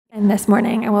And this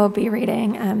morning I will be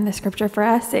reading the scripture for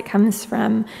us. It comes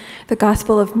from the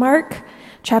Gospel of Mark,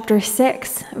 chapter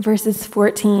 6, verses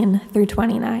 14 through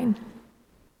 29.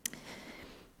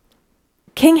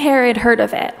 King Herod heard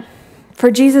of it,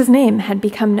 for Jesus' name had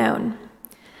become known.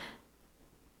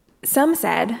 Some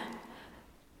said,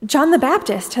 "John the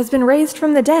Baptist has been raised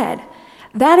from the dead.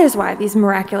 That is why these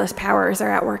miraculous powers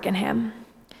are at work in him."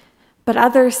 But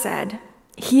others said,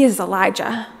 "He is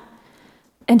Elijah."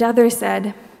 And others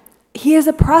said, "He is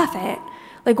a prophet,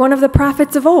 like one of the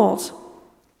prophets of old."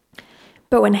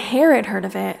 But when Herod heard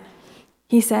of it,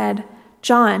 he said,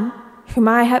 "John, whom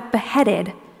I have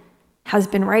beheaded, has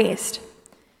been raised."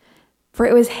 For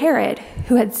it was Herod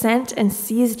who had sent and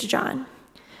seized John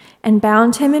and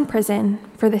bound him in prison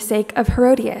for the sake of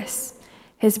Herodias,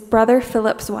 his brother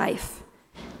Philip's wife,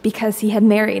 because he had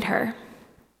married her.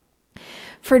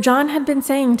 For John had been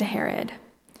saying to Herod,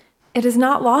 "It is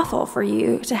not lawful for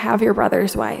you to have your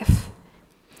brother's wife."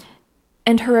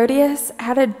 And Herodias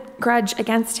had a grudge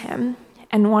against him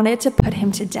and wanted to put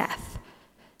him to death.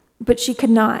 But she could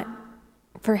not,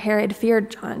 for Herod feared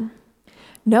John,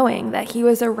 knowing that he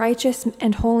was a righteous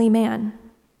and holy man,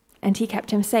 and he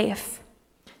kept him safe.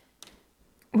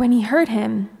 When he heard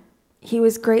him, he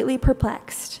was greatly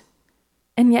perplexed,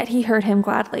 and yet he heard him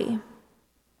gladly.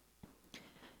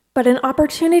 But an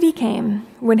opportunity came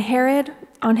when Herod,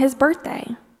 on his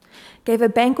birthday, gave a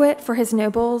banquet for his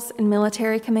nobles and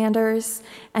military commanders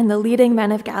and the leading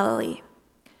men of Galilee.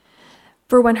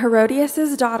 For when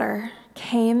Herodias' daughter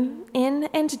came in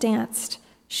and danced,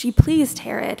 she pleased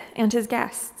Herod and his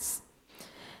guests.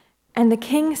 And the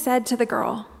king said to the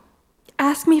girl,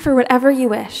 "Ask me for whatever you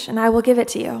wish, and I will give it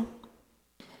to you."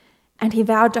 And he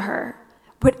vowed to her,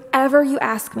 "Whatever you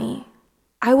ask me,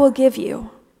 I will give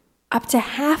you, up to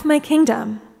half my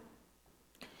kingdom."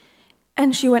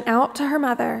 And she went out to her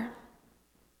mother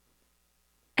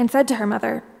and said to her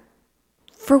mother,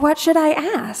 "For what should I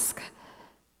ask?"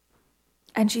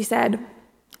 And she said,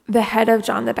 "The head of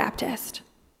John the Baptist."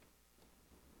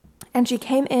 And she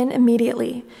came in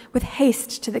immediately with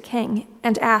haste to the king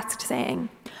and asked, saying,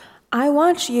 "I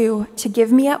want you to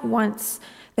give me at once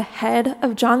the head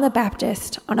of John the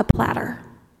Baptist on a platter."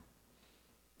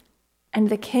 And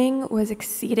the king was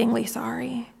exceedingly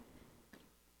sorry.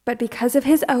 But because of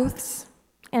his oaths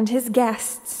and his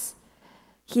guests,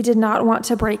 he did not want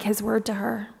to break his word to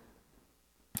her.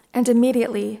 And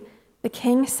immediately the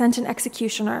king sent an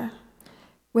executioner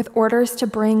with orders to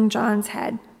bring John's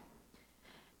head.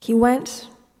 He went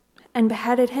and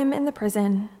beheaded him in the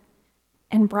prison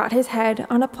and brought his head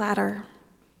on a platter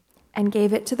and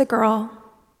gave it to the girl,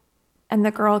 and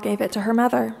the girl gave it to her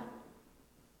mother.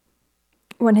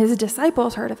 When his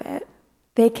disciples heard of it,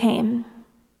 they came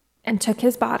and took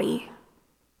his body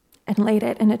and laid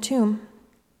it in a tomb.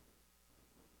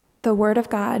 The word of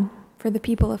God for the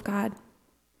people of God.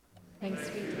 Thanks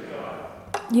be to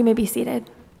God. You may be seated.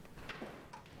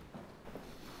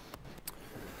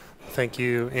 Thank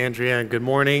you, Andrea, and good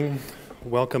morning.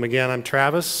 Welcome again. I'm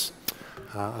Travis.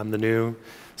 I'm the new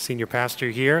senior pastor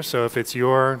here, so if it's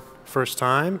your first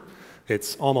time,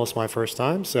 it's almost my first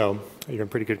time, so you're in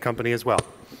pretty good company as well.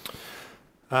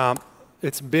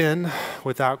 It's been,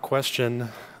 without question,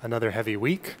 another heavy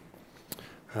week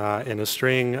in a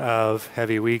string of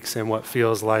heavy weeks in what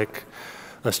feels like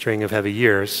a string of heavy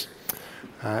years.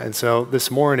 And so this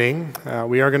morning,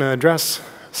 we are going to address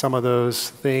some of those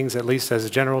things, at least as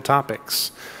general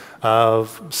topics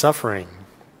of suffering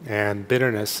and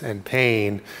bitterness and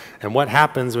pain, and what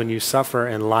happens when you suffer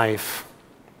in life.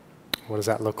 What does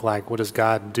that look like? What does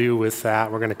God do with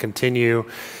that? We're going to continue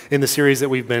in the series that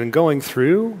we've been going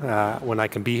through when I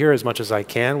can be here as much as I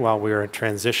can while we're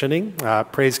transitioning.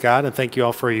 Praise God, and thank you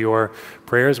all for your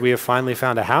prayers. We have finally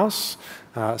found a house,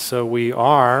 so we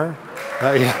are...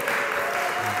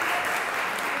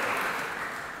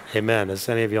 Amen. As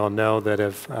any of y'all know that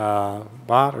have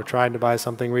bought or tried to buy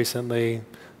something recently,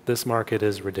 this market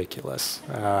is ridiculous.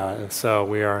 And so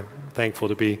we are thankful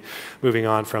to be moving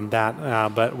on from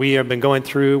that. But we have been going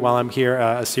through, while I'm here,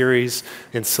 a series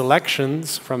in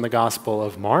selections from the Gospel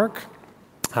of Mark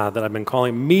that I've been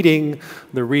calling Meeting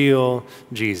the Real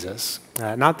Jesus.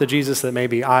 Not the Jesus that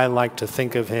maybe I like to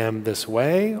think of him this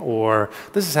way, or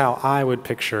this is how I would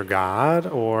picture God,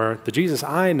 or the Jesus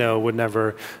I know would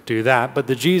never do that, but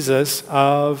the Jesus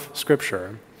of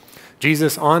Scripture.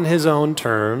 Jesus on his own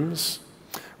terms,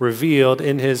 revealed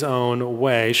in his own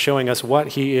way, showing us what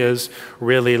he is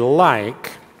really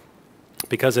like,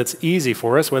 because it's easy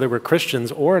for us, whether we're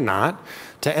Christians or not,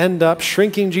 to end up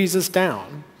shrinking Jesus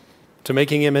down to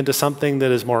making him into something that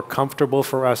is more comfortable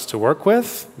for us to work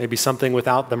with, maybe something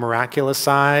without the miraculous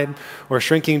side, or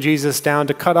shrinking Jesus down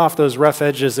to cut off those rough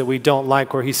edges that we don't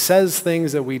like, where he says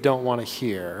things that we don't want to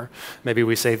hear. Maybe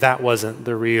we say that wasn't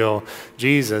the real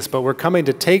Jesus, but we're coming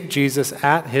to take Jesus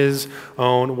at his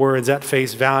own words, at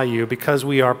face value, because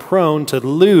we are prone to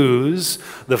lose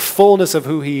the fullness of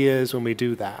who he is when we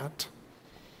do that.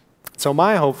 So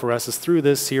my hope for us is through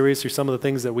this series, through some of the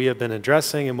things that we have been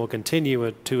addressing and will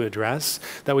continue to address,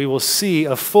 that we will see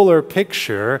a fuller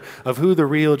picture of who the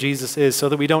real Jesus is, so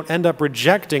that we don't end up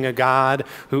rejecting a God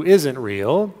who isn't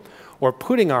real, or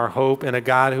putting our hope in a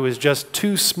God who is just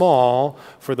too small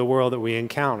for the world that we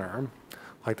encounter,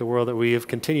 like the world that we have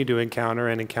continued to encounter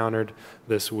and encountered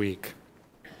this week.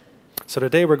 So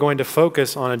today we're going to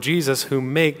focus on a Jesus who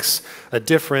makes a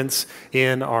difference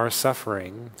in our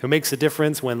suffering, who makes a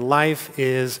difference when life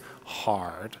is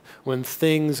hard, when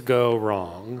things go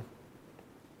wrong.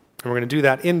 And we're going to do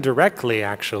that indirectly,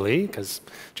 actually, because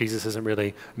Jesus isn't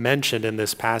really mentioned in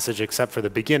this passage except for the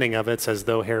beginning of it. It says,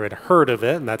 though Herod heard of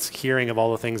it, and that's hearing of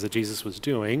all the things that Jesus was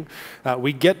doing.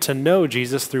 We get to know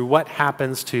Jesus through what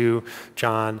happens to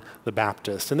John the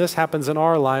Baptist. And this happens in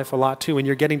our life a lot, too. When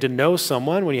you're getting to know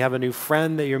someone, when you have a new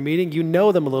friend that you're meeting, you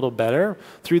know them a little better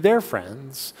through their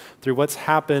friends, through what's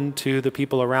happened to the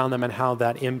people around them and how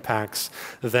that impacts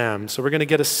them. So we're going to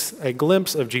get a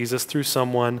glimpse of Jesus through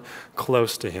someone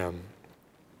close to him.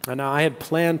 And I had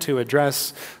planned to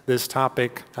address this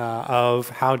topic of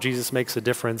how Jesus makes a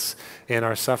difference in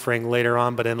our suffering later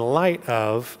on, but in light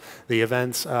of the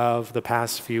events of the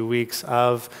past few weeks,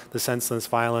 of the senseless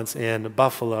violence in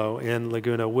Buffalo, in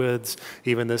Laguna Woods,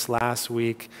 even this last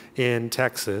week in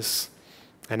Texas,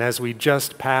 and as we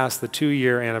just passed the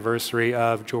 2-year anniversary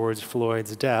of George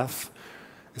Floyd's death,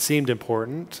 it seemed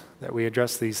important that we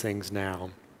address these things now.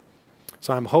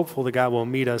 So I'm hopeful that God will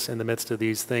meet us in the midst of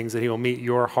these things, that he will meet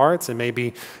your hearts, and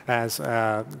maybe, as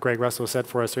Greg Russell said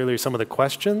for us earlier, some of the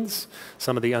questions,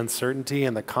 some of the uncertainty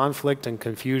and the conflict and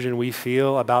confusion we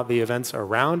feel about the events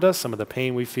around us, some of the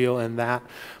pain we feel in that.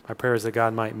 My prayer is that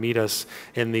God might meet us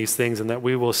in these things, and that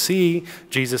we will see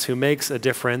Jesus who makes a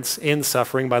difference in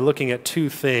suffering by looking at 2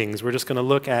 things. We're just going to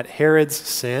look at Herod's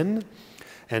sin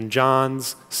and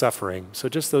John's suffering. So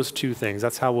just those 2 things.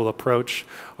 That's how we'll approach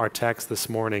our text this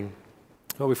morning.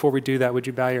 But before we do that, would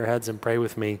you bow your heads and pray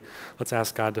with me? Let's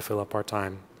ask God to fill up our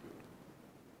time.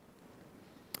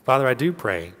 Father, I do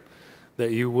pray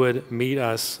that you would meet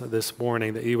us this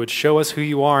morning, that you would show us who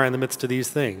you are in the midst of these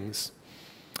things,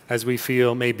 as we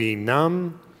feel maybe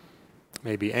numb,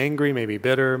 maybe angry, maybe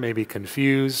bitter, maybe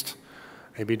confused,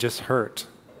 maybe just hurt,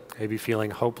 maybe feeling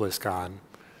hopeless, God.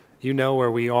 You know where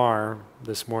we are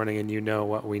this morning, and you know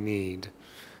what we need.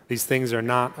 These things are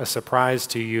not a surprise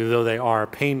to you, though they are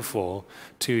painful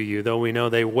to you, though we know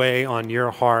they weigh on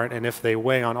your heart, and if they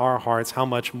weigh on our hearts, how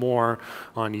much more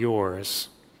on yours,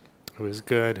 who is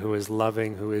good, who is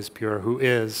loving, who is pure, who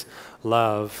is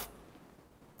love.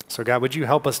 So God, would you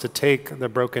help us to take the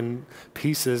broken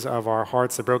pieces of our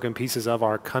hearts, the broken pieces of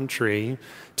our country,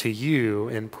 to you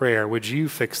in prayer? Would you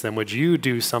fix them? Would you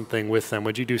do something with them?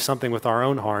 Would you do something with our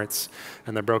own hearts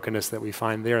and the brokenness that we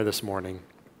find there this morning?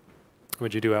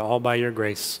 Would you do it all by your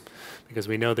grace? Because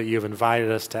we know that you've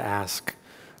invited us to ask,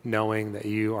 knowing that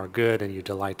you are good and you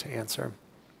delight to answer.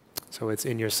 So it's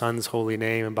in your Son's holy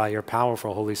name and by your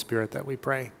powerful Holy Spirit that we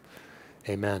pray.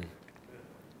 Amen.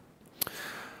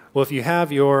 Well, if you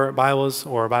have your Bibles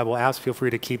or Bible apps, feel free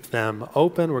to keep them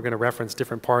open. We're going to reference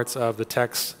different parts of the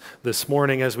text this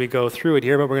morning as we go through it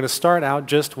here, but we're going to start out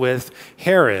just with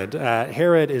Herod.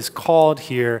 Herod is called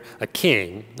here a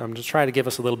king. I'm just trying to give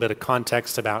us a little bit of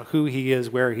context about who he is,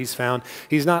 where he's found.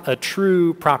 He's not a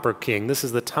true, proper king. This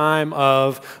is the time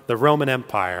of the Roman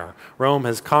Empire. Rome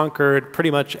has conquered pretty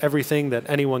much everything that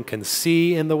anyone can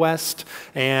see in the West,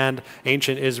 and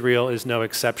ancient Israel is no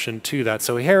exception to that.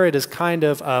 So Herod is kind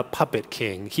of a puppet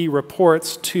king. He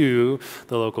reports to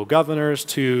the local governors,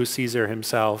 to Caesar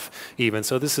himself even.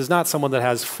 So this is not someone that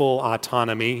has full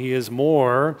autonomy. He is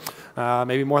more,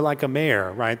 maybe more like a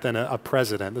mayor, right, than a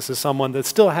president. This is someone that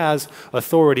still has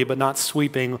authority, but not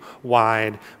sweeping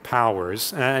wide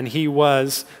powers. And he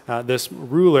was this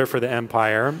ruler for the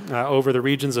empire over the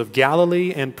regions of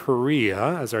Galilee and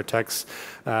Perea, as our text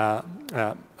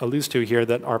alludes to here,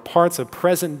 that are parts of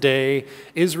present-day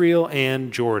Israel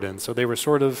and Jordan. So they were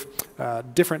sort of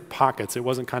different pockets. It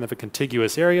wasn't kind of a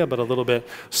contiguous area, but a little bit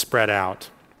spread out.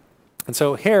 And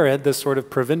so Herod, this sort of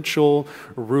provincial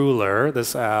ruler,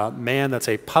 this man that's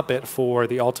a puppet for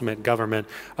the ultimate government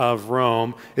of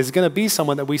Rome, is going to be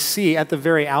someone that we see at the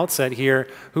very outset here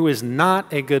who is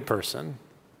not a good person.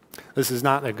 This is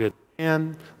not a good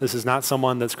man. This is not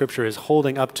someone that Scripture is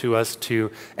holding up to us to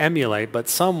emulate, but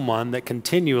someone that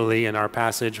continually in our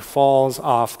passage falls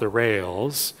off the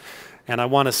rails. And I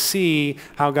want to see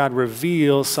how God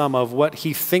reveals some of what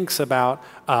he thinks about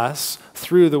us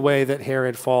through the way that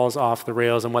Herod falls off the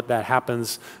rails and what that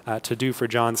happens to do for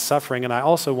John's suffering. And I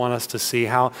also want us to see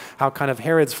how kind of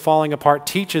Herod's falling apart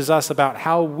teaches us about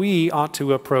how we ought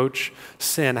to approach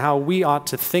sin, how we ought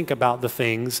to think about the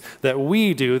things that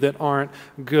we do that aren't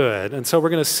good. And so we're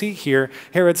going to see here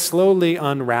Herod slowly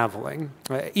unraveling.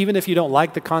 Even if you don't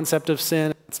like the concept of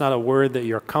sin, it's not a word that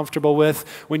you're comfortable with.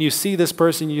 When you see this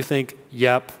person, you think,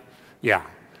 yep, yeah,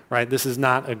 right? This is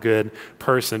not a good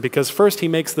person. Because first he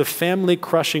makes the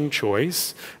family-crushing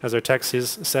choice, as our text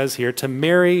says here, to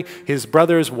marry his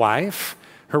brother's wife,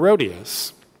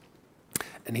 Herodias.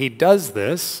 And he does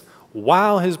this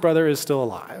while his brother is still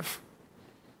alive.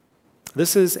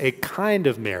 This is a kind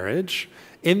of marriage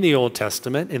in the Old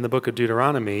Testament, in the book of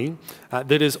Deuteronomy,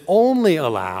 that is only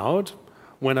allowed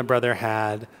when a brother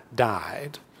had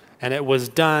died. And it was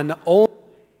done only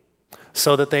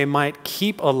so that they might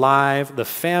keep alive the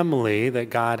family that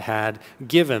God had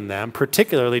given them,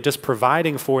 particularly just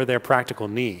providing for their practical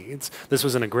needs. This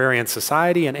was an agrarian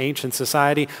society, an ancient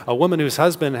society. A woman whose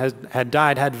husband had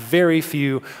died had very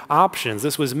few options.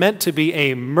 This was meant to be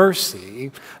a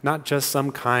mercy, not just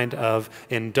some kind of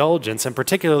indulgence, and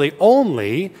particularly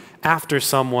only after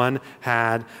someone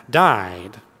had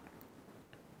died.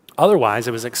 Otherwise,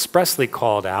 it was expressly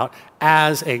called out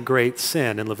as a great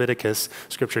sin. In Leviticus,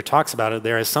 Scripture talks about it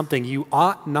there as something you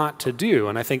ought not to do.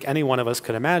 And I think any one of us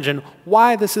could imagine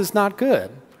why this is not good,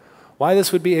 why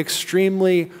this would be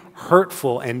extremely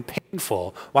hurtful and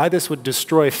painful, why this would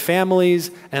destroy families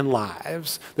and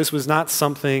lives. This was not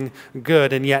something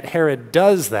good, and yet Herod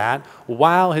does that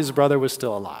while his brother was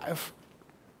still alive,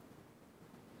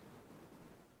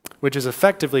 which is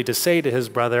effectively to say to his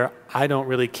brother, I don't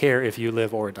really care if you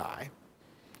live or die.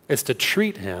 It's to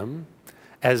treat him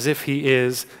as if he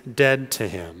is dead to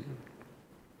him.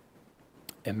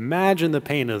 Imagine the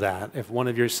pain of that if one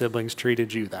of your siblings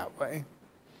treated you that way.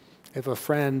 If a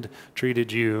friend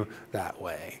treated you that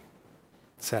way.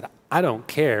 Said, I don't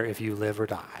care if you live or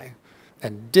die.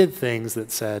 And did things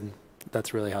that said,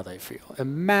 that's really how they feel.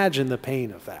 Imagine the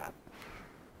pain of that.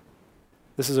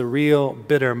 This is a real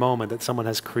bitter moment that someone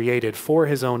has created for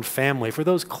his own family, for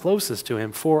those closest to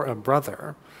him, for a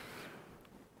brother.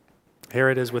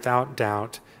 Herod is without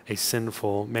doubt a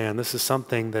sinful man. This is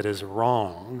something that is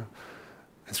wrong.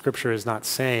 And Scripture is not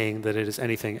saying that it is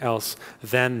anything else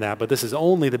than that, but this is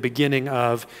only the beginning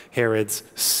of Herod's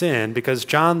sin, because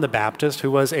John the Baptist, who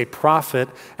was a prophet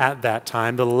at that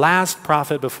time, the last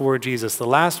prophet before Jesus, the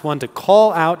last one to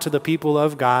call out to the people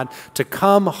of God to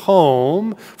come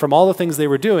home from all the things they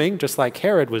were doing, just like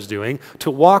Herod was doing,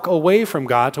 to walk away from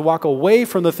God, to walk away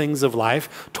from the things of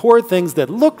life, toward things that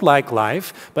looked like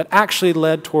life, but actually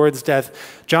led towards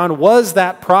death. John was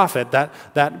that prophet,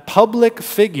 that public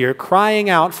figure crying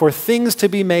out for things to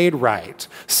be made right,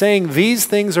 saying these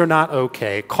things are not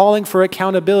okay, calling for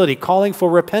accountability, calling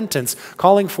for repentance,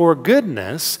 calling for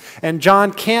goodness. And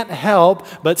John can't help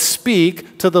but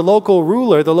speak to the local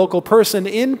ruler, the local person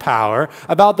in power,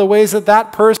 about the ways that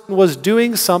that person was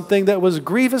doing something that was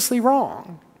grievously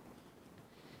wrong.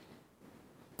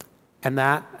 And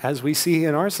that, as we see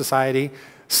in our society,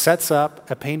 sets up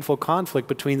a painful conflict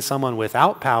between someone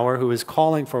without power who is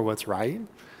calling for what's right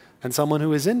and someone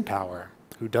who is in power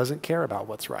who doesn't care about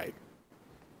what's right.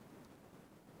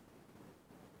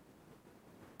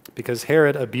 Because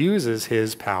Herod abuses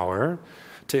his power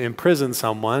to imprison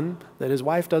someone that his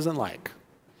wife doesn't like.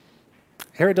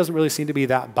 Herod doesn't really seem to be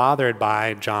that bothered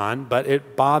by John, but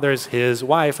it bothers his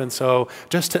wife, and so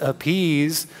just to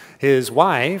appease his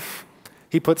wife,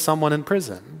 he puts someone in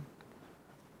prison.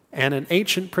 And an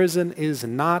ancient prison is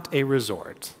not a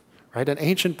resort, right? An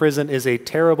ancient prison is a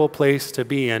terrible place to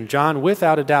be, and John,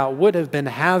 without a doubt, would have been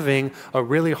having a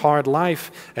really hard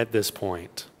life at this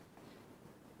point.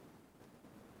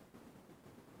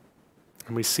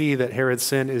 And we see that Herod's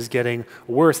sin is getting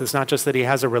worse. It's not just that he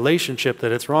has a relationship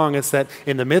that it's wrong, it's that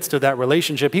in the midst of that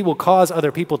relationship, he will cause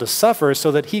other people to suffer so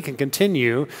that he can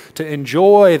continue to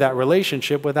enjoy that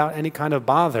relationship without any kind of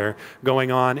bother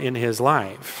going on in his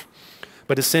life.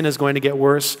 But his sin is going to get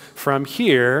worse from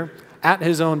here at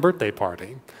his own birthday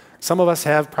party. Some of us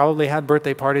have probably had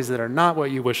birthday parties that are not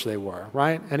what you wish they were,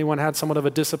 right? Anyone had somewhat of a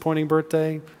disappointing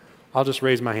birthday? I'll just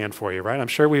raise my hand for you, right? I'm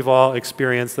sure we've all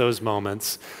experienced those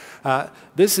moments.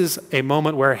 This is a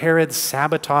moment where Herod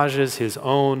sabotages his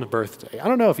own birthday. I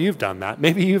don't know if you've done that.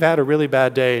 Maybe you've had a really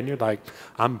bad day and you're like,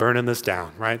 I'm burning this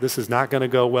down, right? This is not going to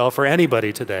go well for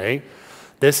anybody today.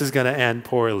 this is going to end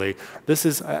poorly. This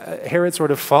is, Herod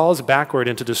sort of falls backward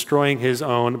into destroying his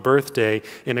own birthday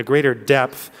in a greater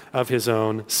depth of his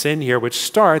own sin here, which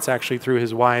starts actually through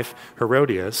his wife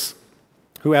Herodias,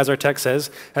 who, as our text says,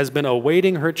 has been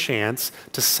awaiting her chance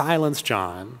to silence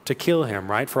John, to kill him,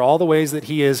 right? For all the ways that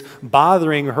he is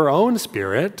bothering her own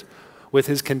spirit with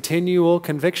his continual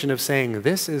conviction of saying,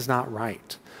 this is not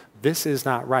right. This is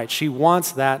not right. She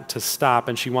wants that to stop,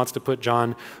 and she wants to put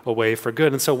John away for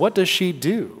good. And so what does she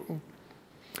do?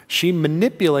 She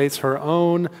manipulates her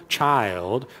own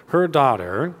child, her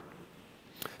daughter,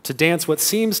 to dance what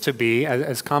seems to be,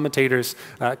 as commentators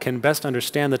can best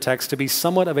understand the text, to be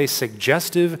somewhat of a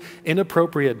suggestive,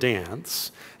 inappropriate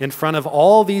dance in front of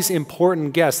all these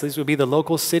important guests. These would be the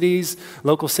local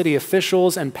city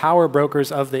officials and power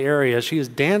brokers of the area. She is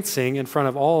dancing in front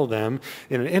of all of them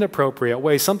in an inappropriate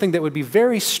way, something that would be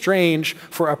very strange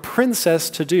for a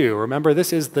princess to do. Remember,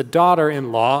 this is the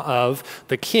daughter-in-law of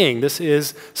the king. This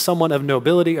is someone of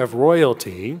nobility, of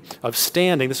royalty, of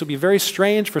standing. This would be very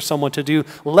strange for someone to do,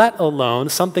 let alone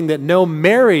something that no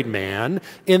married man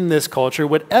in this culture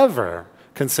would ever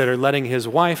consider letting his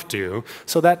wife do.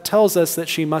 So that tells us that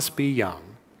she must be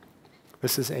young.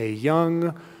 This is a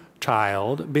young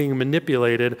child being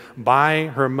manipulated by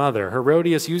her mother.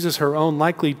 Herodias uses her own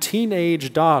likely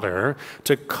teenage daughter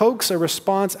to coax a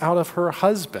response out of her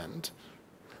husband.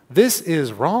 This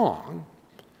is wrong.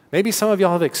 Maybe some of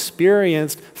y'all have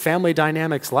experienced family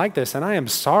dynamics like this, and I am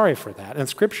sorry for that. And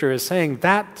Scripture is saying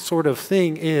that sort of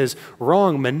thing is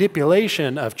wrong.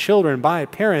 Manipulation of children by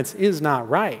parents is not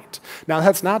right. Now,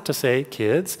 that's not to say,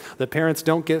 kids, that parents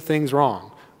don't get things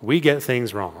wrong. We get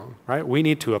things wrong, right? We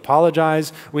need to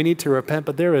apologize. We need to repent,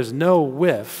 but there is no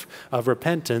whiff of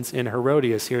repentance in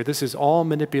Herodias here. This is all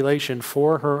manipulation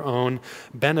for her own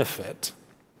benefit.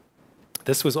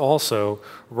 This was also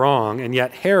wrong, and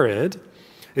yet Herod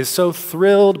is so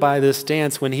thrilled by this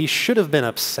dance when he should have been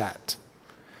upset.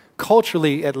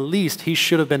 Culturally, at least, he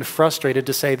should have been frustrated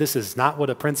to say, this is not what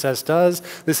a princess does.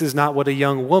 This is not what a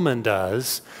young woman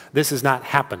does. This is not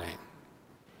happening.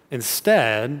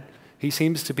 Instead, he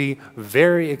seems to be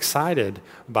very excited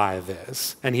by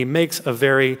this, and he makes a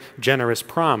very generous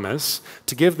promise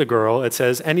to give the girl, it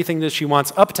says, anything that she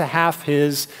wants up to half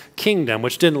his kingdom,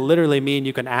 which didn't literally mean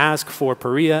you can ask for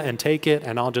Perea and take it,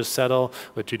 and I'll just settle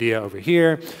with Judea over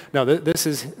here. No, this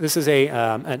is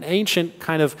an ancient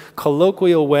kind of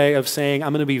colloquial way of saying,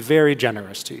 I'm going to be very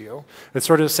generous to you. It's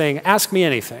sort of saying, ask me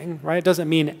anything, right? It doesn't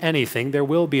mean anything. There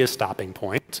will be a stopping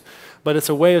point. But it's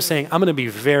a way of saying, I'm going to be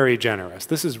very generous.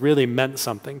 This has really meant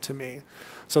something to me.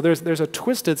 So there's a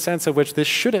twisted sense of which this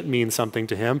shouldn't mean something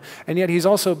to him, and yet he's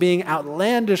also being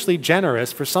outlandishly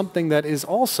generous for something that is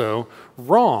also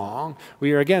wrong.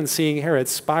 We are again seeing Herod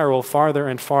spiral farther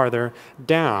and farther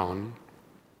down.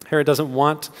 Herod doesn't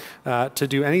want to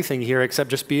do anything here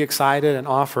except just be excited and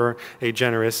offer a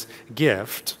generous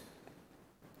gift.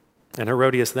 And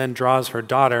Herodias then draws her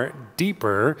daughter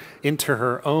deeper into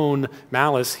her own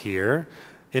malice here,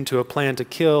 into a plan to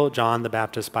kill John the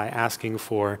Baptist by asking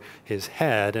for his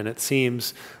head. And it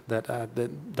seems that the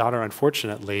daughter,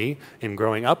 unfortunately, in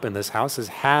growing up in this house, has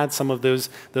had some of those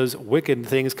wicked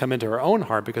things come into her own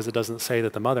heart, because it doesn't say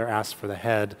that the mother asked for the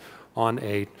head on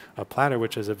a platter,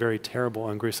 which is a very terrible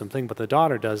and gruesome thing. But the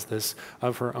daughter does this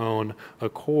of her own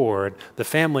accord. The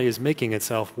family is making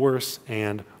itself worse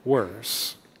and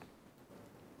worse.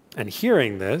 And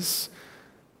hearing this,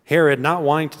 Herod, not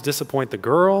wanting to disappoint the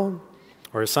girl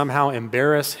or somehow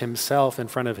embarrass himself in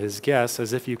front of his guests,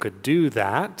 as if you could do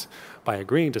that by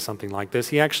agreeing to something like this,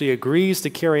 he actually agrees to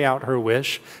carry out her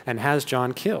wish and has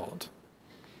John killed.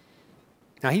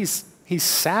 Now, he's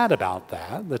sad about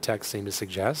that, the text seems to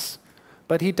suggest,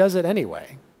 but he does it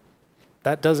anyway.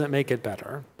 That doesn't make it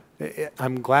better.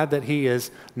 I'm glad that he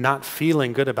is not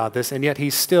feeling good about this, and yet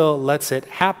he still lets it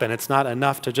happen. It's not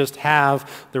enough to just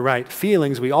have the right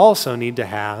feelings. We also need to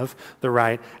have the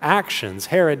right actions.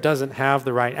 Herod doesn't have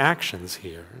the right actions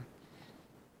here.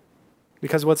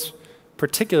 Because what's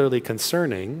particularly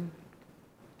concerning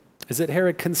is that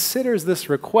Herod considers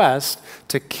this request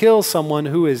to kill someone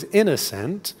who is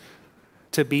innocent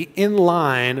to be in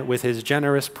line with his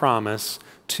generous promise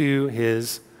to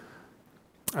his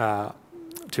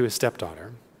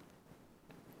stepdaughter.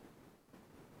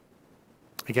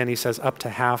 Again, he says, up to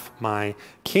half my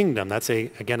kingdom. That's,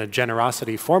 again, a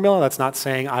generosity formula. That's not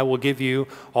saying I will give you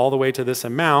all the way to this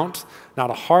amount, not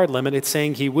a hard limit. It's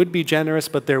saying he would be generous,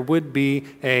 but there would be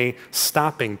a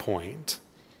stopping point.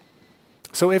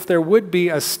 So if there would be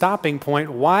a stopping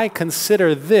point, why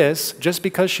consider this, just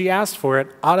because she asked for it,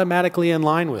 automatically in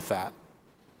line with that?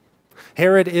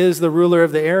 Herod is the ruler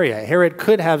of the area. Herod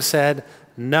could have said,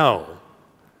 no,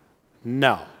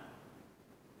 no.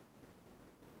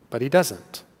 But he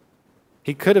doesn't.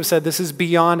 He could have said, this is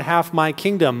beyond half my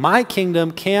kingdom. My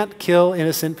kingdom can't kill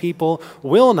innocent people,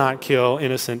 will not kill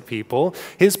innocent people.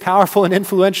 His powerful and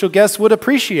influential guests would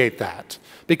appreciate that,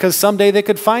 because someday they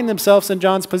could find themselves in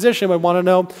John's position and want to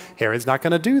know, Herod's not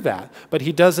going to do that. But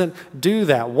he doesn't do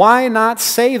that. Why not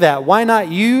say that? Why not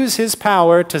use his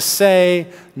power to say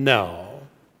no?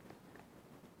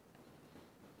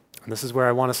 And this is where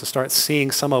I want us to start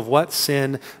seeing some of what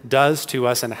sin does to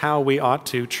us and how we ought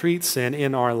to treat sin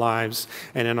in our lives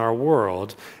and in our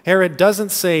world. Herod doesn't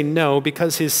say no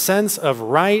because his sense of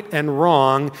right and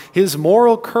wrong, his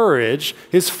moral courage,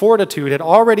 his fortitude had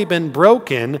already been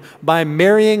broken by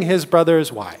marrying his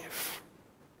brother's wife.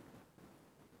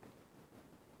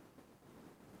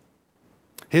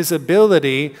 His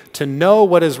ability to know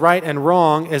what is right and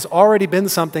wrong has already been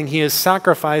something he has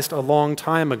sacrificed a long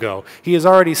time ago. He has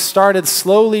already started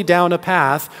slowly down a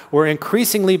path where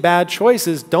increasingly bad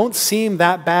choices don't seem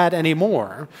that bad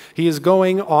anymore. He is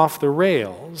going off the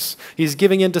rails. He's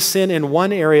giving into sin in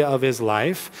one area of his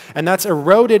life, and that's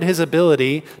eroded his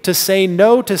ability to say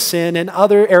no to sin in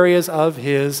other areas of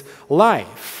his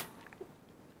life.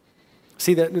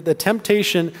 See, the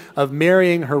temptation of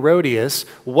marrying Herodias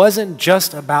wasn't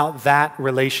just about that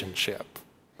relationship.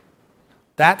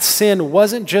 That sin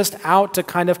wasn't just out to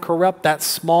kind of corrupt that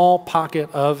small pocket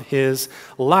of his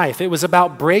life. It was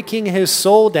about breaking his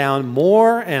soul down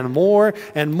more and more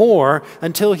and more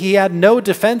until he had no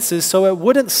defenses, so it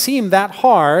wouldn't seem that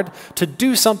hard to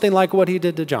do something like what he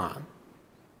did to John.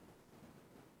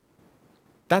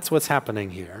 That's what's happening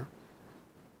here.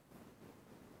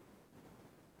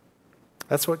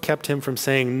 That's what kept him from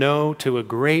saying no to a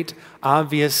great,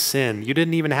 obvious sin. You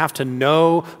didn't even have to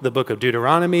know the book of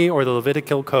Deuteronomy or the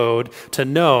Levitical Code to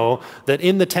know that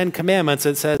in the Ten Commandments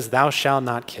it says, thou shalt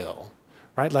not kill.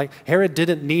 Right? Like Herod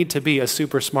didn't need to be a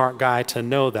super smart guy to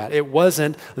know that. It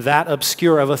wasn't that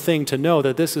obscure of a thing to know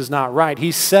that this is not right.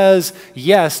 He says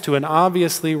yes to an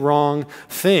obviously wrong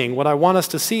thing. What I want us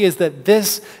to see is that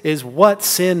this is what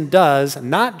sin does,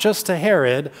 not just to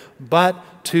Herod,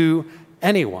 but to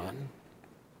anyone.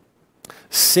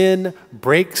 Sin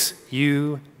breaks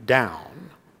you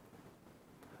down.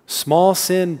 Small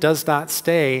sin does not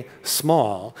stay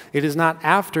small. It is not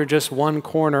after just one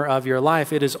corner of your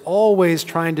life. It is always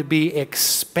trying to be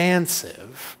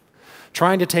expansive,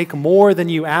 trying to take more than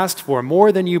you asked for,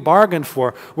 more than you bargained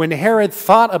for. When Herod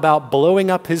thought about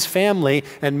blowing up his family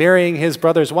and marrying his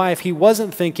brother's wife, he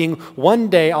wasn't thinking, one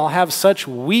day I'll have such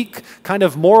weak kind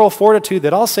of moral fortitude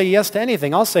that I'll say yes to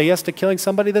anything. I'll say yes to killing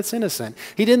somebody that's innocent.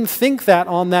 He didn't think that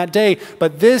on that day,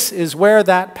 but this is where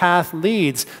that path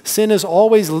leads. Sin is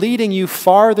always leading you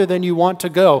farther than you want to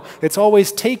go. It's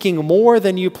always taking more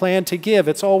than you plan to give.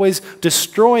 It's always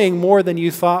destroying more than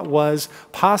you thought was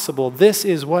possible. This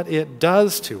is what it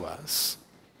does to us.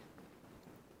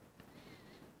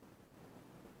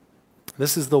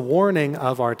 This is the warning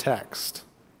of our text.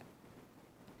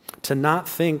 To not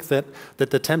think that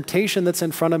the temptation that's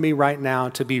in front of me right now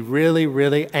to be really,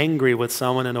 really angry with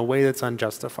someone in a way that's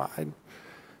unjustified,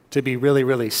 to be really,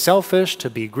 really selfish, to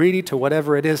be greedy, to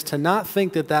whatever it is, to not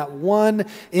think that that one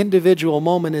individual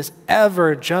moment is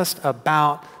ever just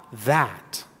about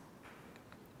that.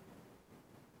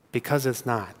 Because it's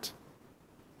not.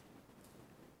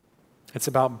 It's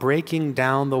about breaking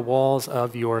down the walls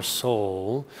of your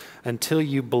soul until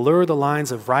you blur the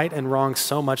lines of right and wrong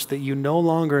so much that you no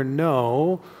longer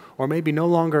know, or maybe no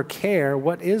longer care,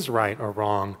 what is right or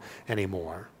wrong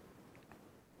anymore.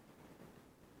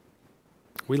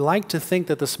 We like to think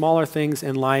that the smaller things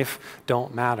in life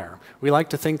don't matter. We like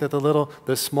to think that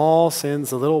the small sins,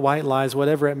 the little white lies,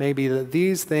 whatever it may be, that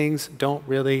these things don't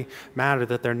really matter,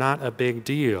 that they're not a big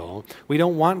deal. We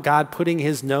don't want God putting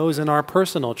his nose in our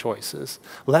personal choices.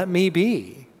 Let me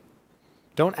be.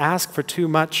 Don't ask for too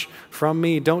much from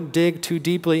me. Don't dig too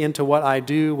deeply into what I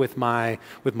do with my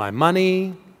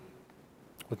money,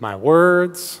 with my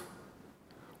words,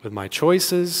 with my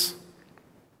choices.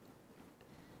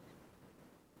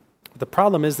 The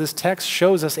problem is this text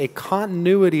shows us a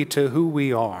continuity to who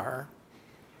we are.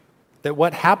 That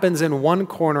what happens in one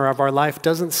corner of our life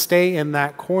doesn't stay in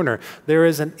that corner. There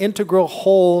is an integral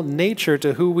whole nature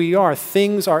to who we are.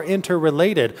 Things are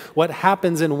interrelated. What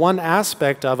happens in one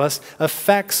aspect of us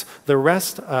affects the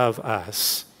rest of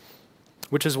us,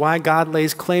 which is why God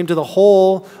lays claim to the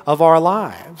whole of our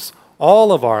lives,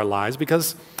 all of our lives,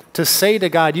 because to say to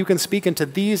God, you can speak into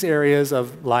these areas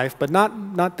of life, but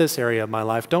not this area of my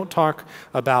life. Don't talk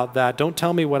about that. Don't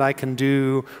tell me what I can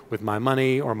do with my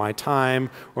money or my time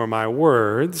or my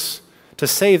words. To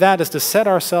say that is to set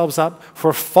ourselves up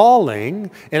for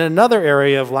falling in another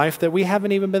area of life that we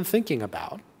haven't even been thinking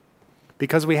about,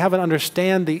 because we haven't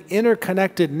understand the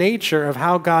interconnected nature of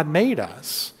how God made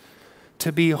us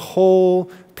to be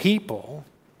whole people.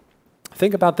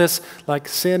 Think about this like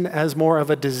sin as more of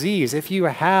a disease. If you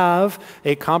have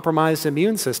a compromised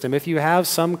immune system, if you have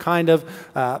some kind of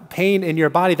pain in your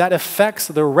body, that affects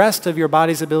the rest of your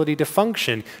body's ability to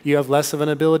function. You have less of an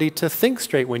ability to think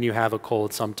straight when you have a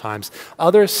cold sometimes.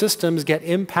 Other systems get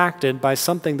impacted by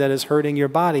something that is hurting your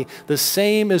body. The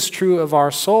same is true of our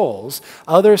souls.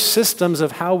 Other systems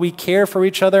of how we care for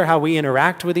each other, how we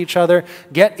interact with each other,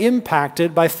 get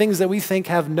impacted by things that we think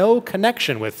have no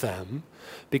connection with them,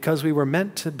 because we were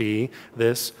meant to be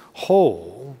this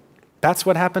whole. That's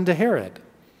what happened to Herod.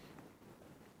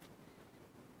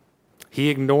 He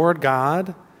ignored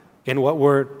God in what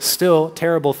were still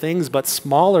terrible things, but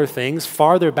smaller things,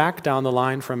 farther back down the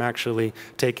line from actually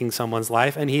taking someone's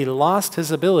life, and he lost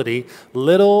his ability,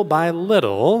 little by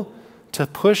little, to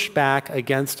push back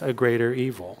against a greater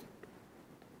evil.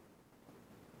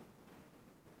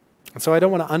 And so I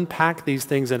don't want to unpack these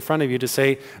things in front of you to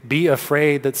say, be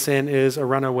afraid that sin is a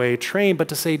runaway train, but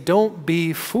to say, don't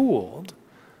be fooled.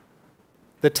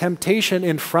 The temptation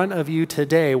in front of you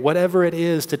today, whatever it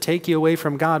is to take you away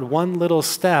from God, one little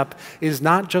step is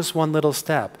not just one little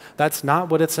step. That's not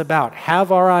what it's about. Have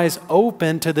our eyes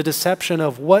open to the deception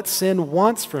of what sin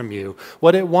wants from you,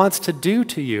 what it wants to do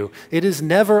to you. It is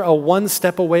never a one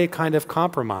step away kind of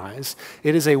compromise.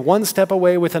 It is a one step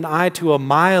away with an eye to a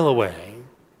mile away.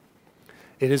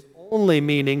 It is only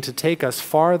meaning to take us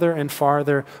farther and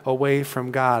farther away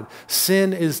from God.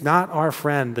 Sin is not our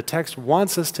friend. The text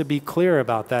wants us to be clear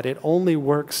about that. It only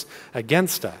works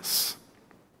against us.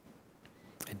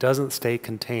 It doesn't stay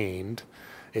contained.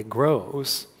 It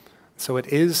grows. So it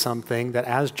is something that,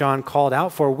 as John called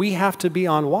out for, we have to be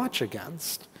on watch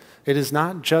against. It is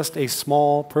not just a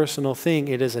small personal thing.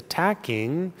 It is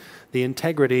attacking the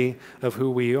integrity of who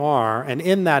we are. And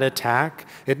in that attack,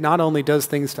 it not only does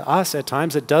things to us at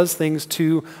times, it does things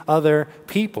to other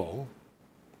people.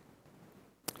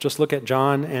 Just look at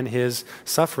John and his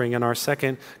suffering in our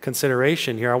second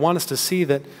consideration here. I want us to see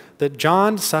that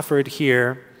John suffered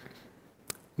here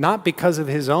not because of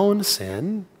his own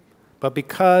sin, but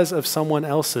because of someone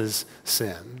else's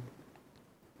sin.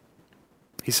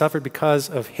 He suffered because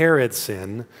of Herod's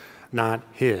sin, not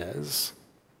his.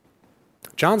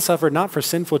 John suffered not for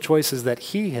sinful choices that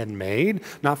he had made,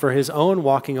 not for his own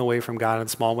walking away from God in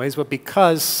small ways, but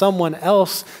because someone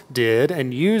else did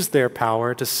and used their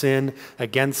power to sin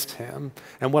against him.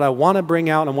 And what I want to bring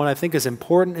out and what I think is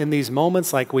important in these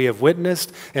moments, like we have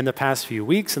witnessed in the past few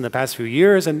weeks, in the past few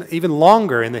years, and even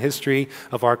longer in the history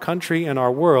of our country and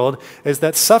our world, is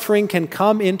that suffering can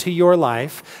come into your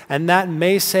life, and that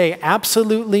may say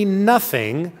absolutely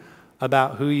nothing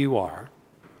about who you are.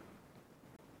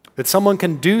 That someone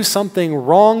can do something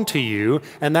wrong to you,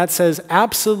 and that says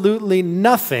absolutely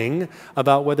nothing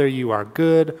about whether you are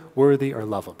good, worthy, or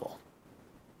lovable.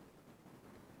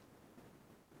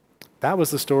 That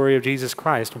was the story of Jesus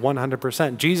Christ,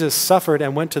 100%. Jesus suffered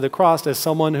and went to the cross as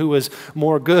someone who was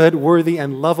more good, worthy,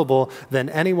 and lovable than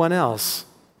anyone else.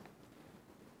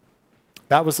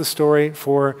 That was the story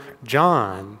for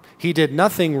John. He did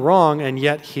nothing wrong, and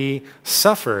yet he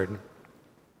suffered.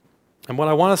 And what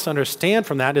I want us to understand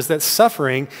from that is that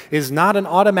suffering is not an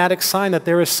automatic sign that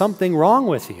there is something wrong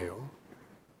with you.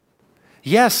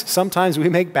 Yes, sometimes we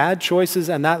make bad choices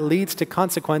and that leads to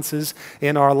consequences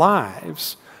in our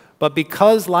lives. But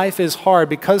because life is hard,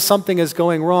 because something is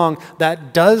going wrong,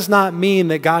 that does not mean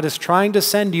that God is trying to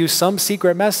send you some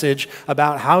secret message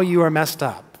about how you are messed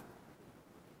up.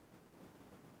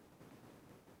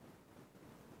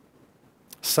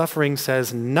 Suffering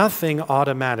says nothing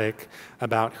automatic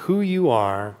about who you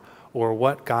are or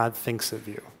what God thinks of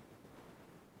you.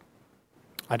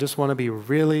 I just want to be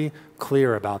really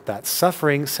clear about that.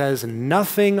 Suffering says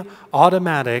nothing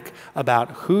automatic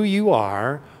about who you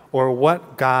are or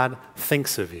what God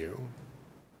thinks of you.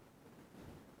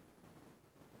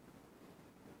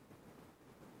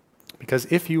 Because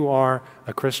if you are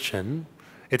a Christian,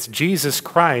 it's Jesus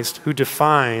Christ who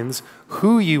defines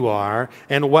who you are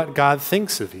and what God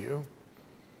thinks of you.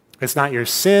 It's not your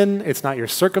sin, it's not your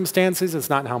circumstances, it's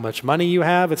not how much money you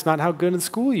have, it's not how good in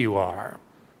school you are.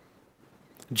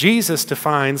 Jesus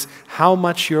defines how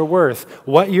much you're worth,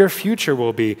 what your future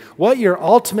will be, what your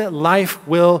ultimate life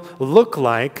will look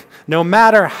like, no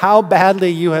matter how badly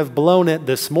you have blown it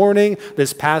this morning,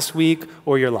 this past week,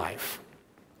 or your life.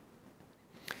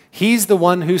 He's the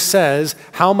one who says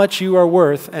how much you are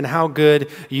worth and how good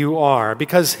you are,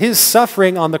 because his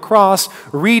suffering on the cross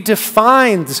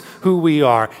redefines who we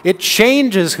are. It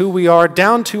changes who we are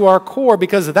down to our core,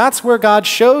 because that's where God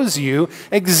shows you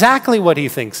exactly what he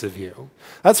thinks of you.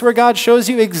 That's where God shows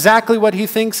you exactly what he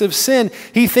thinks of sin.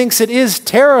 He thinks it is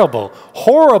terrible,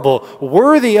 horrible,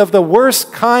 worthy of the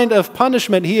worst kind of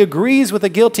punishment. He agrees with a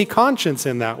guilty conscience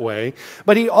in that way.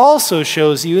 But he also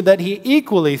shows you that he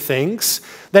equally thinks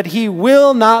that he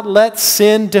will not let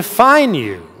sin define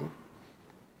you.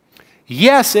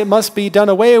 Yes, it must be done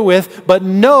away with, but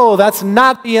no, that's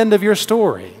not the end of your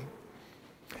story.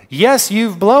 Yes,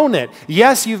 you've blown it.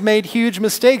 Yes, you've made huge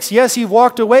mistakes. Yes, you've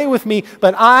walked away with me,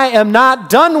 but I am not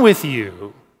done with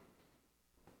you.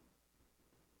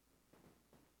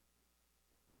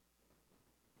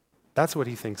 That's what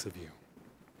he thinks of you.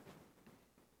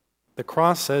 The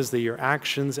cross says that your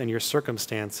actions and your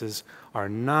circumstances are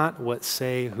not what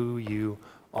say who you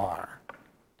are.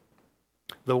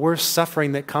 The worst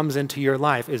suffering that comes into your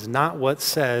life is not what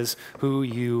says who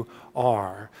you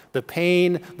are. The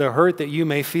pain, the hurt that you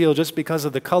may feel just because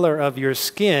of the color of your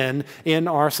skin in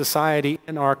our society,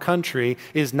 in our country,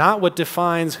 is not what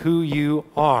defines who you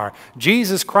are.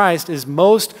 Jesus Christ is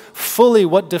most fully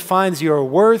what defines your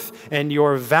worth and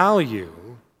your value.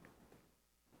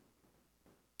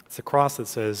 It's the cross that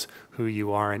says who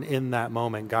you are, and in that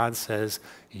moment, God says,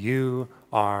 you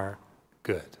are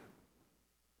good.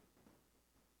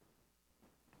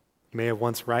 You may have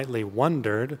once rightly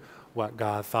wondered what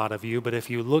God thought of you, but if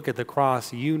you look at the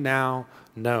cross, you now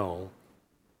know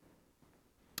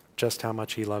just how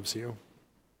much he loves you.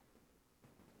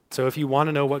 So if you want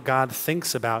to know what God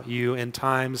thinks about you in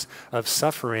times of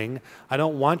suffering, I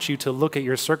don't want you to look at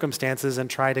your circumstances and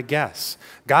try to guess.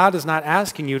 God is not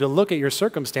asking you to look at your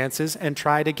circumstances and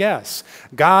try to guess.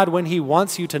 God, when he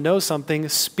wants you to know something,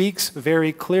 speaks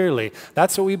very clearly.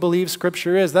 That's what we believe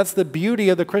Scripture is. That's the beauty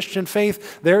of the Christian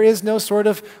faith. There is no sort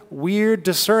of weird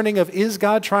discerning of, is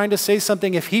God trying to say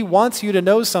something? If he wants you to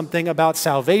know something about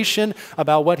salvation,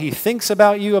 about what he thinks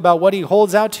about you, about what he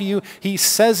holds out to you, he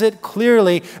says it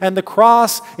clearly. And the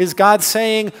cross is God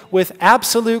saying with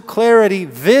absolute clarity,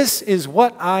 this is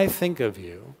what I think of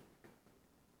you.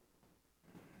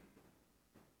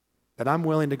 That I'm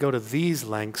willing to go to these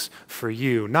lengths for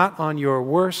you. Not on your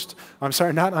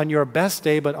best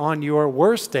day, but on your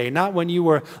worst day. Not when you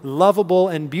were lovable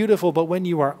and beautiful, but when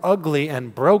you are ugly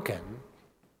and broken.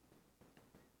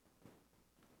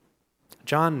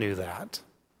 John knew that.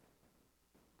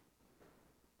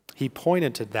 He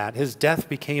pointed to that. His death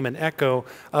became an echo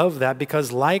of that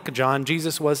because, like John,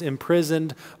 Jesus was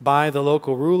imprisoned by the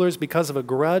local rulers because of a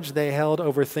grudge they held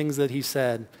over things that he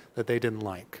said that they didn't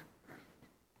like.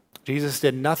 Jesus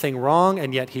did nothing wrong,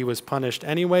 and yet he was punished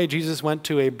anyway. Jesus went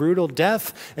to a brutal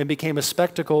death and became a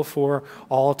spectacle for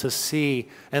all to see.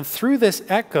 And through this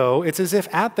echo, it's as if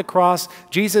at the cross,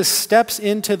 Jesus steps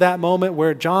into that moment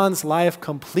where John's life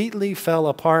completely fell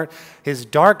apart, his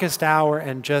darkest hour,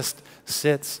 and just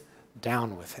sits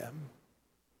down with him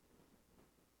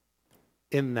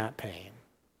in that pain,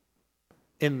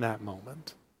 in that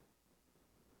moment.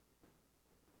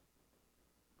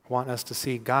 I want us to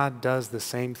see God does the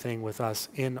same thing with us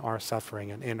in our suffering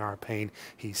and in our pain.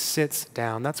 He sits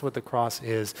down. That's what the cross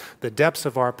is. The depths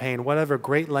of our pain, whatever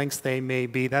great lengths they may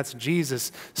be, that's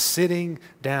Jesus sitting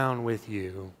down with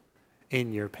you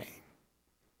in your pain,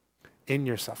 in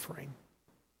your suffering.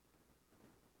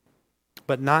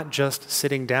 But not just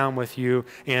sitting down with you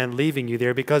and leaving you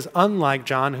there, because unlike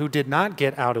John, who did not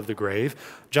get out of the grave,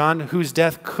 John, whose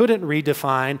death couldn't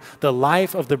redefine the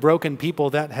life of the broken people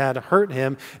that had hurt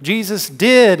him, Jesus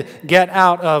did get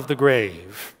out of the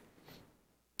grave.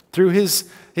 Through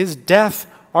his death,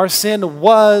 our sin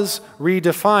was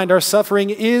redefined. Our suffering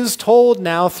is told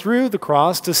now through the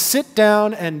cross to sit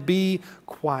down and be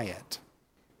quiet,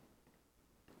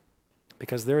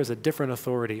 because there is a different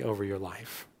authority over your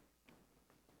life.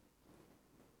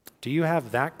 Do you have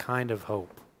that kind of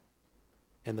hope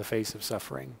in the face of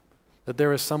suffering? That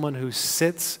there is someone who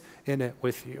sits in it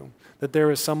with you? That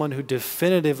there is someone who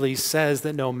definitively says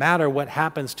that no matter what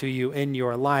happens to you in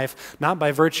your life, not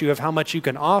by virtue of how much you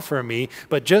can offer me,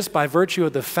 but just by virtue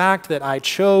of the fact that I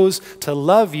chose to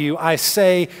love you, I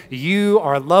say you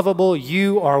are lovable,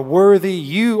 you are worthy,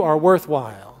 you are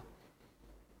worthwhile.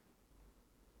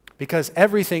 Because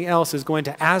everything else is going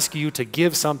to ask you to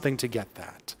give something to get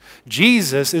that.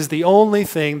 Jesus is the only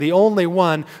thing, the only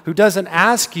one who doesn't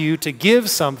ask you to give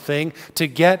something to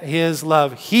get his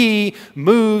love. He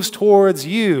moves towards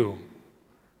you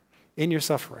in your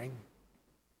suffering,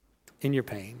 in your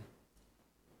pain.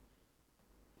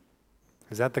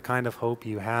 Is that the kind of hope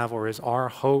you have, or is our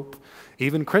hope,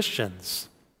 even Christians,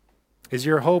 is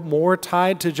your hope more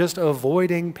tied to just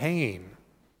avoiding pain?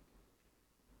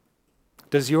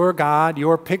 Does your God,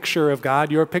 your picture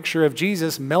of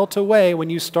Jesus melt away when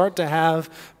you start to have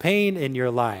pain in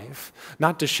your life?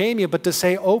 Not to shame you, but to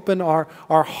say, open our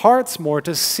hearts more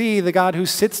to see the God who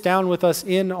sits down with us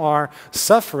in our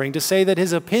suffering, to say that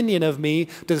his opinion of me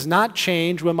does not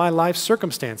change when my life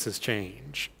circumstances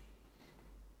change.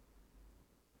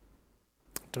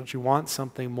 Don't you want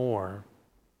something more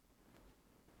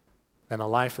than a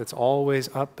life that's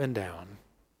always up and down,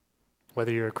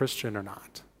 whether you're a Christian or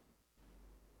not?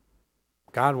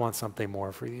 God wants something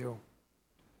more for you.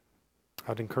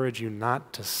 I would encourage you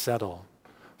not to settle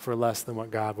for less than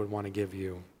what God would want to give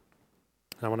you.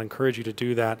 And I want to encourage you to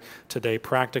do that today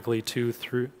practically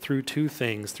through two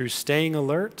things, through staying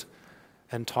alert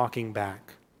and talking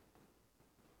back.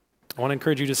 I want to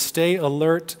encourage you to stay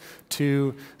alert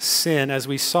to sin. As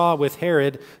we saw with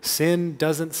Herod, sin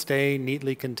doesn't stay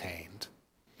neatly contained.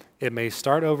 It may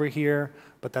start over here,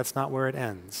 but that's not where it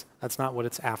ends. That's not what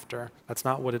it's after. That's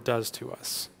not what it does to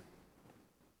us.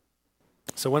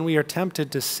 So when we are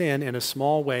tempted to sin in a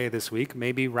small way this week,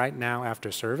 maybe right now after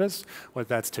service, whether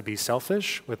that's to be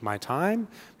selfish with my time,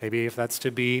 maybe if that's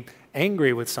to be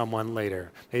angry with someone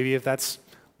later, maybe if that's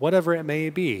whatever it may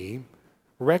be,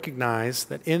 recognize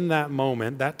that in that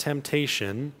moment, that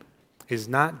temptation is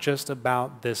not just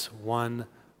about this one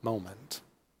moment.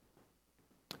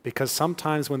 Because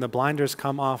sometimes when the blinders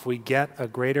come off, we get a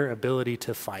greater ability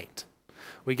to fight.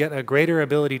 We get a greater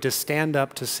ability to stand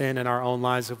up to sin in our own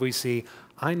lives if we see,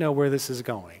 I know where this is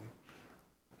going.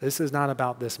 This is not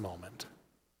about this moment.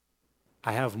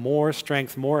 I have more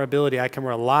strength, more ability. I can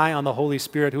rely on the Holy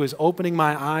Spirit who is opening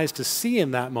my eyes to see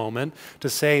in that moment, to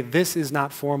say, this is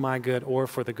not for my good or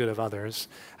for the good of others,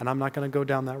 and I'm not going to go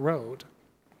down that road.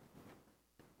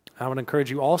 I would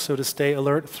encourage you also to stay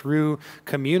alert through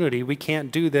community. We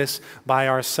can't do this by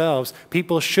ourselves.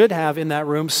 People should have in that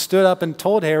room stood up and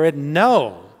told Herod,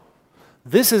 no,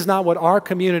 this is not what our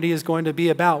community is going to be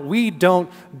about. We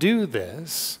don't do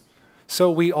this. So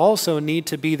we also need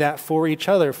to be that for each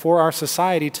other, for our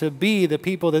society, to be the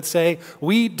people that say,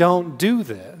 we don't do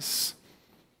this.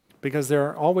 Because there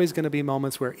are always going to be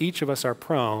moments where each of us are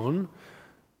prone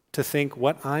to think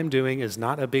what I'm doing is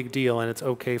not a big deal and it's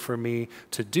okay for me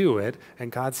to do it. And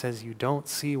God says, you don't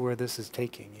see where this is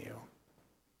taking you.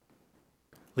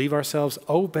 Leave ourselves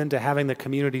open to having the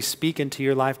community speak into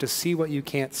your life, to see what you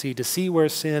can't see, to see where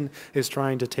sin is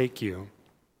trying to take you.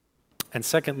 And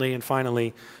secondly and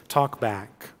finally, talk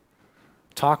back.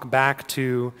 Talk back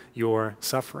to your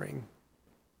suffering.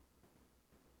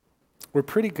 We're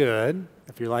pretty good,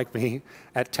 if you're like me,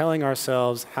 at telling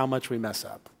ourselves how much we mess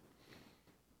up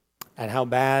and how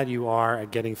bad you are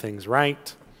at getting things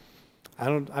right.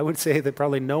 I would say that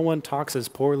probably no one talks as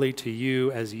poorly to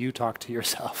you as you talk to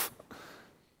yourself.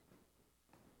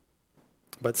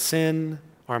 But sin,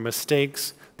 our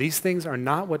mistakes, these things are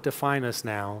not what define us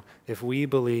now if we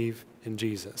believe in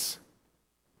Jesus.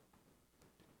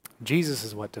 Jesus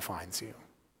is what defines you.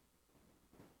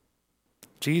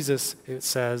 Jesus, it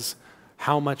says,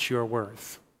 how much you're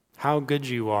worth, how good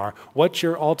you are, what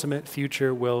your ultimate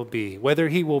future will be. Whether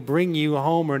he will bring you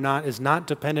home or not is not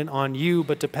dependent on you,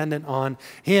 but dependent on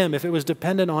him. If it was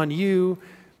dependent on you,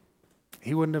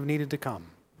 he wouldn't have needed to come.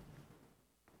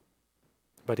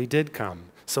 But he did come.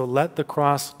 So let the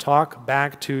cross talk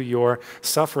back to your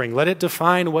suffering. Let it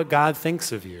define what God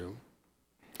thinks of you,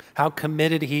 how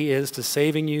committed he is to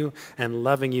saving you and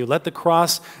loving you. Let the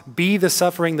cross be the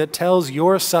suffering that tells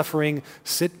your suffering,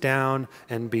 sit down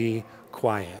and be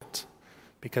quiet,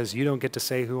 because you don't get to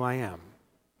say who I am.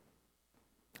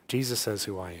 Jesus says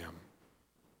who I am.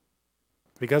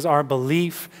 Because our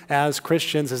belief as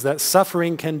Christians is that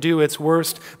suffering can do its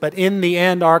worst, but in the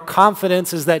end, our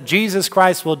confidence is that Jesus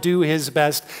Christ will do his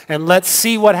best. And let's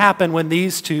see what happens when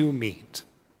these two meet.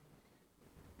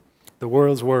 The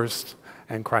world's worst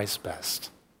and Christ's best.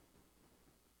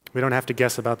 We don't have to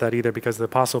guess about that either, because the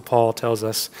Apostle Paul tells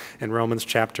us in Romans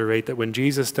chapter 8 that when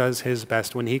Jesus does his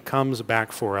best, when he comes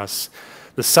back for us,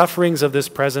 the sufferings of this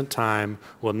present time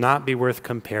will not be worth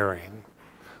comparing,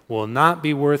 will not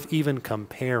be worth even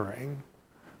comparing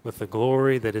with the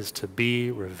glory that is to be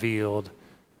revealed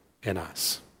in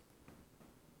us.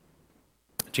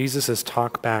 Jesus'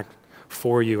 talk back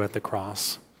for you at the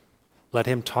cross. Let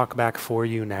him talk back for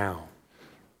you now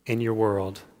in your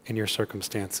world, in your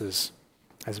circumstances,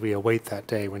 as we await that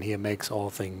day when he makes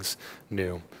all things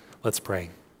new. Let's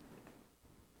pray.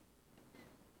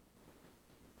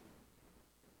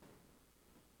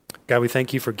 God, we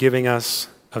thank you for giving us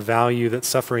a value that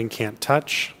suffering can't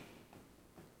touch.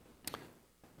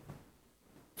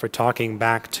 for talking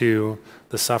back to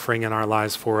the suffering in our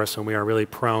lives for us when we are really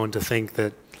prone to think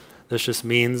that this just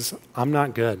means I'm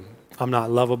not good, I'm not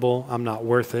lovable, I'm not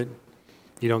worth it,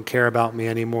 you don't care about me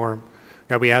anymore.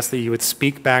 God, we ask that you would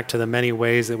speak back to the many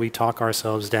ways that we talk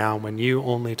ourselves down when you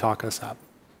only talk us up.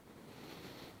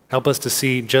 Help us to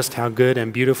see just how good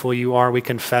and beautiful you are. We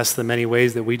confess the many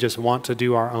ways that we just want to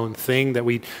do our own thing, that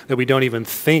we don't even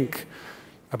think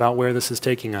about where this is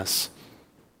taking us.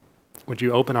 Would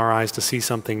you open our eyes to see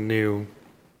something new,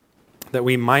 that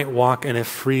we might walk in a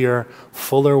freer,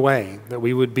 fuller way, that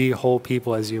we would be whole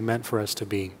people as you meant for us to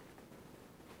be.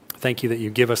 Thank you that you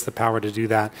give us the power to do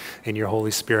that in your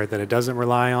Holy Spirit, that it doesn't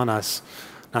rely on us,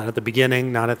 not at the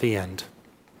beginning, not at the end.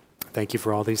 Thank you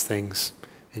for all these things.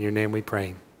 In your name we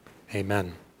pray.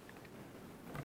 Amen.